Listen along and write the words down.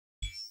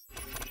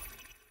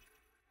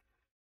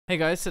Hey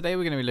guys, today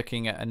we're going to be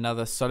looking at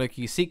another solo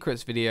queue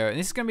secrets video, and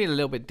this is going to be a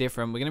little bit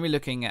different. We're going to be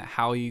looking at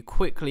how you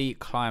quickly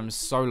climb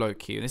solo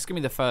queue, and this is going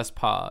to be the first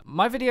part.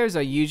 My videos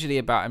are usually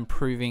about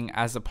improving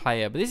as a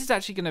player, but this is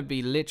actually going to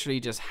be literally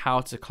just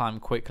how to climb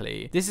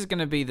quickly. This is going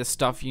to be the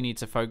stuff you need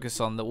to focus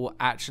on that will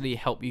actually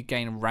help you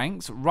gain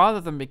ranks rather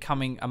than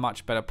becoming a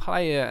much better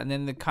player and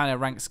then the kind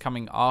of ranks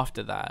coming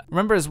after that.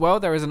 Remember as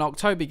well, there is an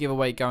October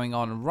giveaway going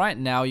on right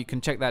now. You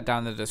can check that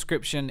down in the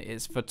description.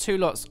 It's for 2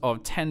 lots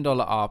of $10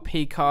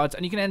 RP cards,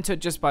 and you can enter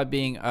just by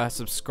being a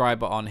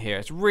subscriber on here.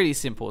 It's really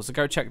simple, so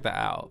go check that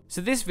out. So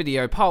this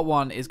video, part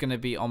 1, is going to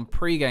be on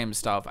pre-game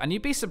stuff, and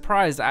you'd be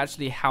surprised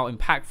actually how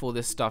impactful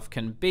this stuff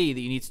can be that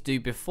you need to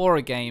do before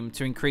a game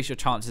to increase your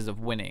chances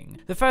of winning.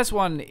 The first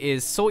one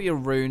is sort your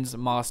runes,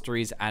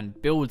 masteries, and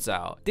builds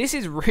out. This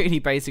is really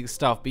basic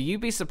stuff, but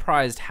you'd be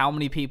surprised how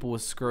many people will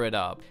screw it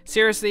up.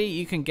 Seriously,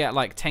 you can get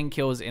like 10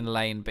 kills in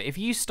lane, but if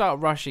you start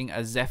rushing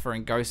a Zephyr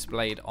and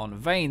Ghostblade on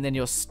Vayne, then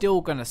you're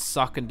still gonna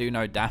suck and do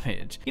no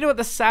damage. You know what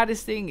the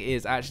saddest thing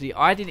is, actually,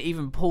 I didn't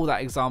even pull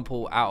that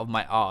example out of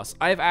my ass.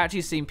 I've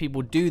actually seen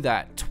people do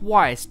that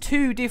twice.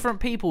 2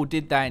 different people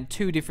did that in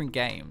 2 different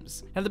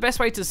games. Now the best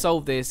way to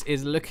solve this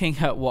is looking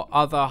at what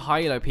other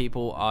high elo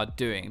people are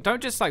doing.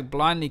 Don't just like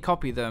blindly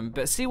copy them,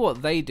 but see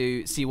what they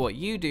do, see what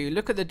you do,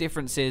 look at the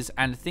differences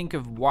and think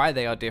of why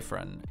they are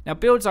different. Now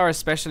builds are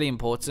especially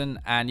important,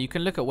 and you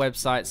can look at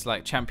websites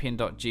like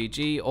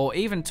champion.gg or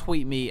even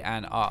tweet me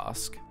and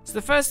ask. So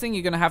the first thing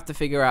you're going to have to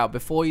figure out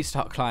before you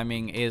start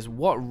climbing is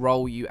what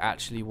role you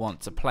actually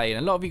want to play.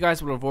 And a lot of you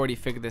guys will have already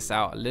figured this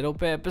out a little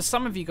bit, but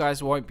some of you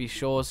guys won't be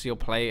sure, so you'll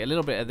play a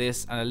little bit of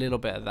this and a little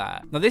bit of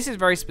that. Now this is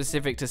very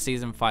specific to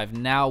Season 5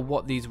 now,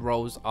 what these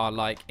roles are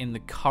like in the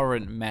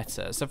current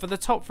meta. So for the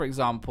top, for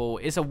example,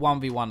 it's a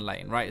 1v1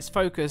 lane, right? It's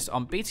focused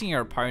on beating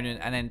your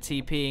opponent and then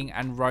TPing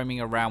and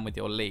roaming around with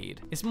your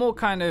lead. It's more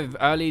kind of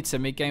early to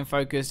mid-game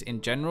focus in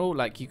general,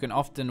 like you can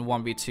often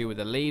 1v2 with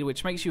a lead,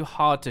 which makes you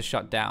hard to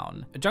shut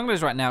down.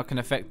 Junglers right now can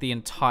affect the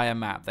entire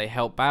map. They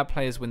help bad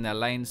players win their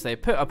lanes, they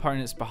put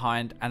opponents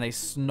behind, and they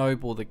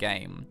snowball the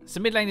game. So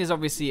mid lane is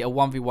obviously a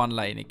 1v1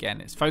 lane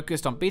again. It's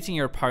focused on beating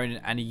your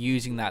opponent and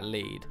using that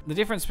lead. The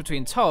difference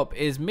between top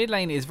is mid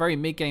lane is very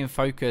mid game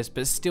focused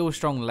but still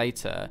strong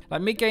later.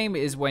 Like mid game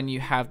is when you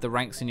have the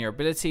ranks in your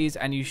abilities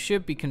and you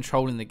should be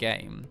controlling the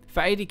game. For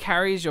AD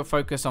carries, you're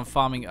focused on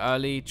farming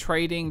early,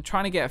 trading,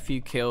 trying to get a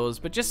few kills,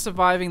 but just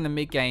surviving the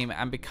mid game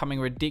and becoming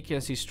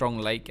ridiculously strong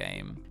late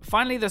game.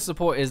 Finally, the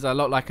support is a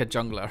lot like a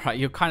jungler, right?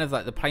 You're kind of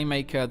like the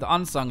playmaker, the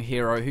unsung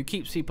hero who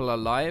keeps people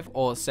alive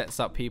or sets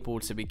up people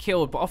to be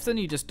killed, but often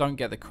you just don't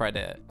get the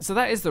credit. So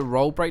that is the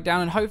role breakdown,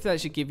 and hopefully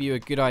that should give you a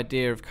good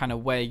idea of kind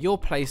of where your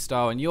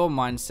playstyle and your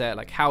mindset,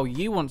 like how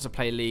you want to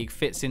play League,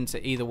 fits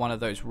into either one of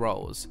those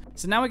roles.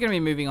 So now we're going to be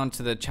moving on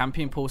to the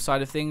champion pool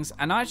side of things,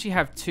 and I actually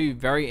have 2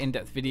 very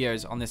in-depth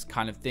videos on this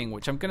kind of thing,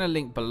 which I'm going to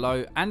link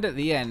below and at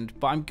the end,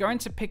 but I'm going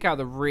to pick out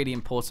the really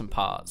important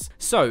parts.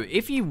 So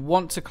if you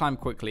want to climb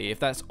quickly, if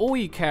that's all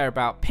you care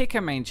about, pick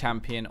a main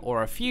champion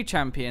or a few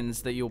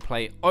champions that you'll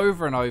play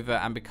over and over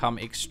and become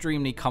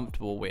extremely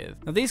comfortable with.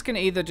 Now these can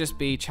either just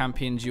be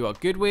champions you are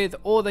good with,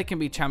 or they can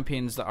be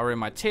champions that are in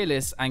my tier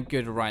list and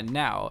good right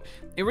now.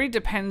 It really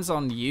depends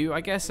on you,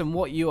 I guess, and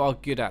what you are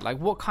good at, like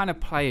what kind of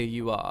player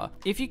you are.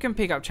 If you can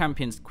pick up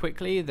champions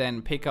quickly,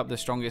 then pick up the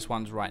strongest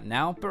ones right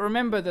now, but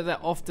remember that they're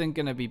often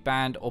going to be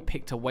banned or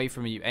picked away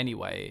from you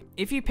anyway.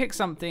 If you pick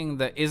something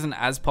that isn't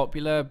as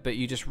popular but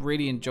you just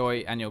really enjoy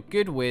and you're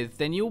good with,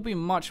 then you'll be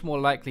much more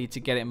likely to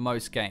get it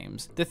most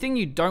games. The thing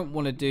you don't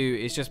want to do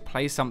is just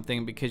play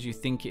something because you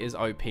think it is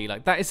OP.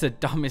 Like that is the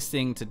dumbest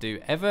thing to do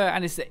ever,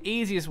 and it's the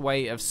easiest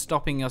way of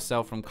stopping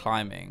yourself from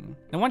climbing.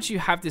 Now once you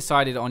have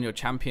decided on your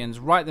champions,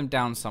 write them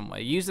down somewhere.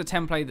 Use the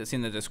template that's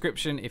in the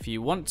description if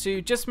you want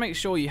to. Just make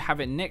sure you have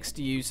it next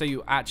to you so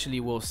you actually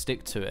will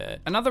stick to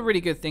it. Another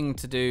really good thing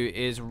to do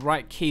is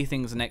write key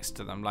things next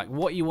to them, like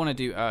what you want to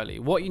do early,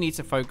 what you need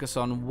to focus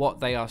on, what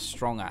they are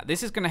strong at.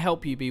 This is going to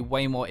help you be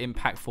way more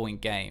impactful in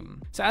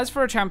game. So as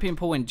for a champion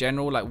pool in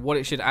general, like what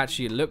it should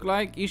actually look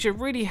like, you should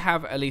really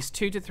have at least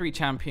 2 to 3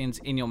 champions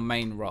in your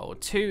main role,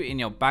 2 in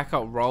your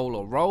backup role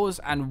or roles,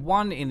 and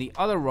 1 in the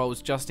other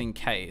roles just in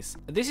case.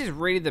 This is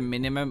really the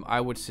minimum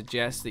I would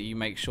suggest that you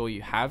make sure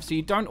you have, so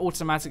you don't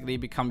automatically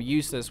become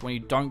useless when you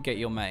don't get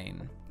your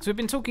main. So we've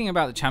been talking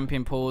about the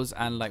champion pools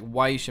and like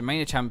why you should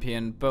main a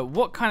champion, but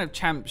what kind of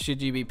champ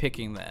should you be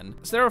picking then?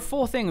 So there are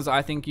 4 things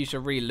I think you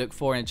should really look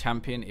for in a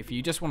champion if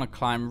you just want to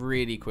climb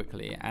really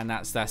quickly, and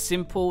that's their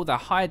simple, their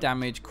high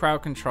damage,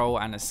 crowd control,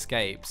 and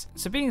escapes.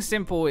 So being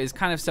simple is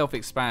kind of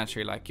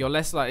self-explanatory, like you're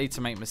less likely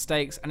to make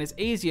mistakes and it's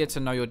easier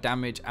to know your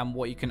damage and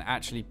what you can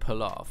actually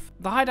pull off.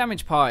 The high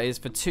damage part is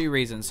for 2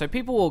 reasons. So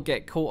people will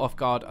get caught off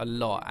guard a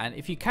lot, and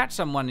if you catch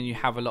someone and you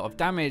have a lot of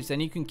damage, then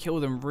you can kill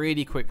them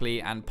really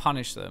quickly and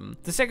punish them.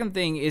 The second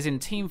thing is in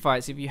team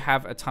fights, if you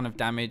have a ton of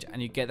damage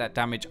and you get that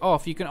damage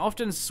off, you can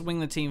often swing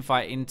the team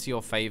fight into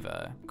your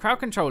favor. Crowd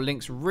control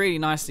links really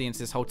nicely into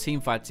this whole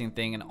team fighting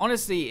thing, and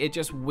honestly, it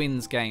just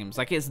wins games.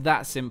 Like, it's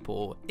that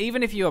simple.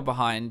 Even if you are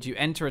behind, you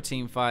enter a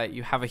team fight,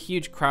 you have a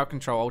huge crowd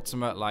control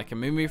ultimate like a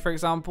Mumu, for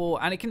example,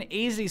 and it can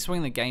easily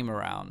swing the game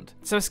around.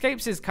 So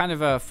escapes is kind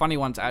of a funny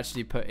one to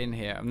actually put in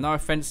here. No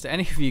offense to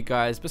any of you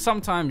guys, but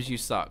sometimes you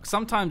suck.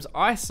 Sometimes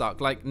I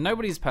suck. Like,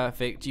 nobody's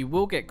perfect. You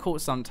will get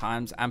caught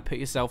sometimes and put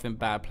yourself in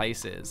bad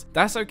places.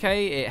 That's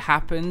okay, it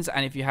happens,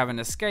 and if you have an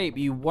escape,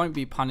 you won't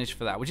be punished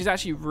for that, which is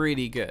actually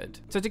really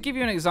good. So to give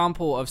you an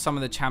example of some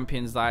of the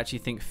champions that I actually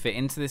think fit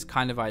into this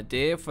kind of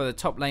idea, for the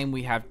top lane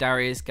we have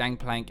Darius,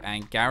 Gangplank,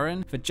 and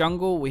Garen. For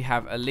jungle we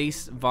have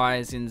Elise, Vi,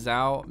 Xin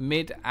Zhao.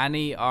 Mid,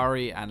 Annie,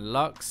 Ahri, and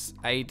Lux.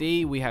 AD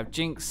we have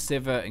Jinx,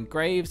 Sivir, and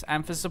Graves,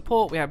 and for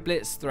support we have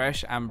Blitz,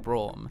 Thresh, and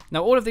Braum.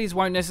 Now all of these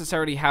won't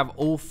necessarily have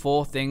all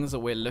 4 things that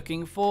we're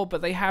looking for,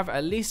 but they have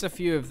at least a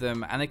few of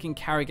them, and they can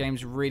carry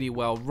games really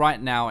well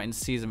right now in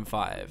Season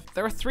 5.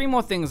 There are 3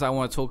 more things I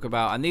want to talk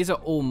about, and these are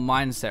all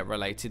mindset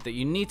related, that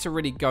you need to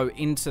really go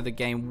into the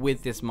game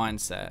with this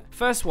mindset.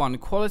 First one,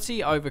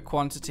 quality over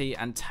quantity,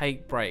 and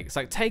take breaks.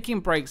 Like, taking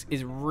breaks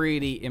is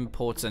really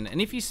important,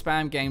 and if you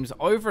spam games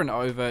over and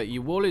over,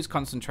 you will lose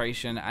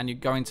concentration and you're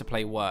going to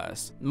play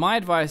worse. My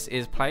advice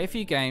is play a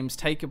few games,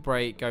 take a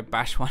break, go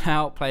bash one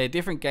out, play a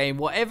different game,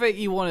 whatever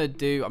you want to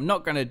do. I'm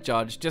not going to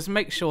judge, just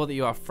make sure that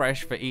you are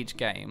fresh for each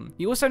game.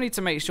 You also need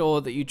to make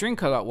sure that you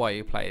drink a lot while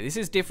you play. This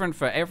is different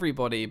for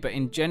everybody, but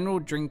in general,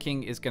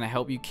 drinking is going to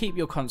help you keep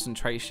your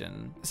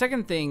concentration. The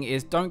second thing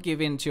is don't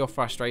give in to your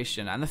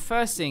frustration, and the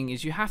first thing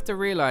is you have to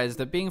realize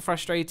that being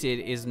frustrated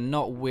is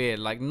not weird.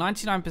 Like,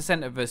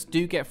 99% of us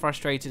do get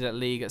frustrated at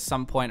League at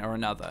some point or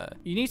another.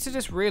 You need to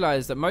just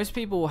realize that most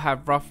people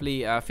have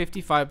roughly a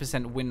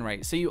 55% win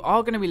rate, so you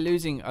are going to be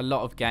losing a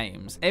lot of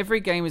games. Every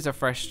game is a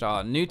fresh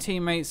start, new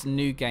teammates,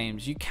 new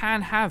games. You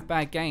can have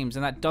bad games,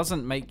 and that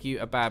doesn't make you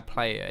a bad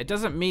player. It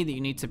doesn't mean that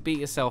you need to beat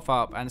yourself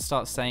up and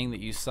start saying that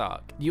you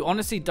suck. You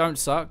honestly don't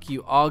suck,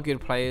 you are good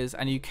players,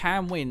 and you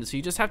can win, so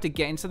you just have to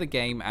get into the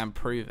game and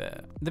prove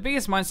it. The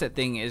biggest mindset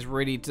thing is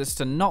really just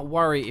to not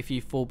worry if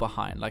you fall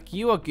behind. Like,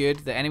 you are good,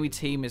 the enemy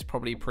team is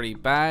probably pretty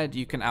bad,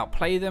 you can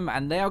outplay them,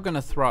 and they are going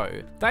to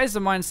throw. That is the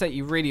mindset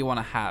you really want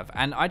to have,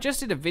 and I just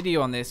did a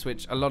video on this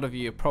which a lot of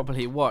you have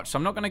probably watched, so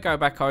I'm not going to go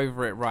back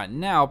over it right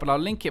now, but I'll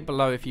link it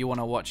below if you want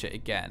to watch it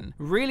again.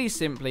 Really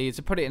simply,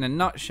 to put it in a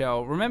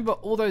nutshell, remember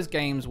all those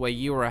games where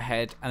you were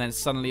ahead and then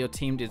suddenly your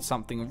team did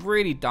something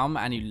really dumb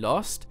and you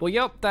lost? Well,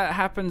 yep, that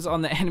happens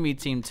on the enemy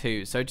team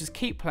too, so just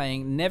keep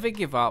playing, never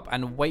give up,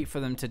 and wait for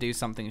them to do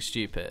something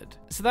stupid.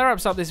 So that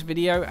wraps up this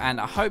video, and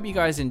I hope you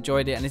guys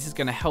enjoyed it, and this is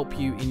going to help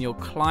you in your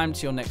climb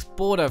to your next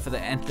border for the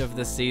end of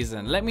the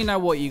season. Let me know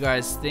what you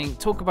guys think,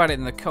 talk about it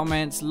in the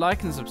comments,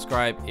 like and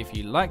subscribe if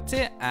you liked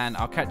it, and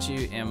I'll catch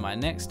you in my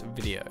next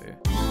video.